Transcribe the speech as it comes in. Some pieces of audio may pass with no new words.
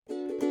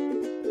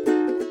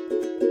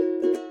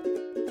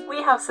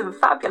we have some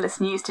fabulous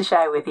news to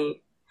share with you.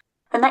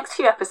 The next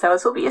few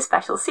episodes will be a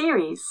special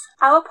series.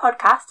 Our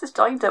podcast has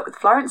joined up with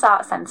Florence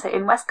Arts Centre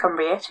in West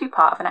Cumbria to be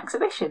part of an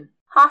exhibition.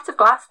 Heart of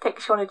Glass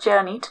takes you on a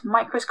journey to the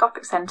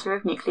microscopic centre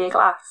of nuclear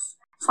glass.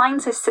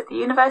 Scientists at the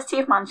University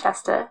of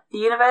Manchester, the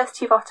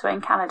University of Ottawa in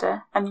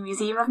Canada, and the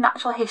Museum of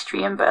Natural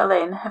History in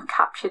Berlin have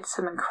captured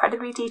some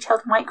incredibly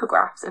detailed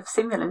micrographs of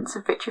simulants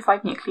of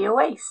vitrified nuclear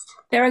waste.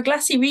 There are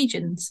glassy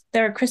regions,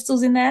 there are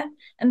crystals in there,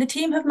 and the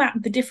team have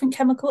mapped the different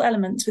chemical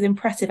elements with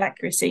impressive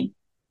accuracy.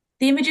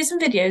 The images and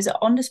videos are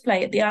on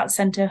display at the Arts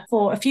Centre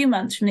for a few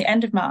months from the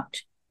end of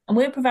March, and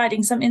we're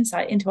providing some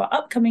insight into our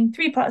upcoming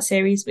 3-part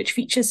series which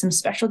features some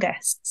special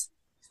guests.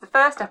 The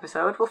first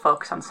episode will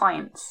focus on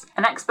science.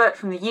 An expert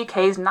from the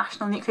UK's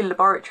National Nuclear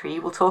Laboratory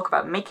will talk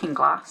about making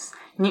glass,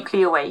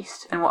 nuclear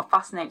waste, and what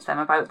fascinates them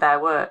about their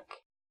work.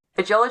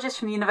 A geologist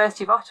from the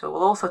University of Ottawa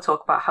will also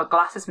talk about how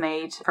glass is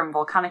made from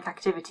volcanic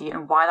activity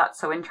and why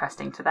that's so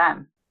interesting to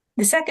them.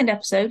 The second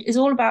episode is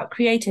all about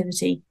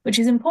creativity, which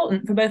is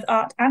important for both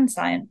art and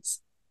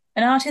science.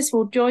 An artist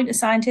will join a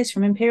scientist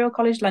from Imperial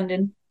College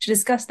London to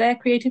discuss their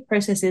creative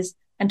processes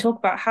and talk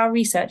about how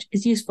research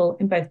is useful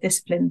in both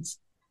disciplines.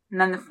 And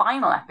then the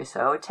final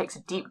episode takes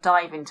a deep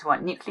dive into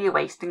what nuclear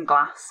waste and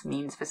glass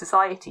means for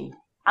society.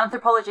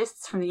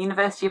 Anthropologists from the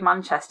University of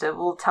Manchester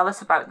will tell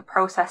us about the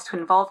process to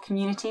involve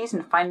communities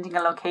in finding a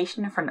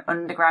location for an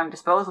underground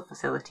disposal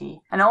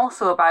facility, and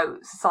also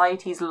about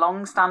society's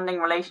long-standing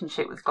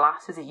relationship with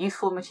glass as a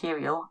useful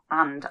material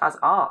and as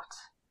art.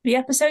 The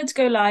episodes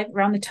go live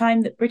around the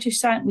time that British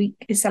Science Week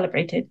is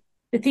celebrated.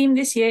 The theme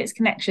this year is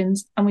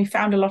connections, and we've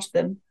found a lot of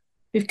them.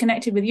 We've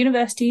connected with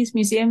universities,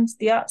 museums,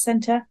 the Arts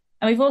Centre,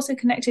 and we've also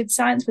connected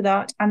science with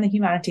art and the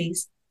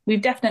humanities.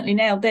 We've definitely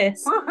nailed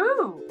this. Woohoo!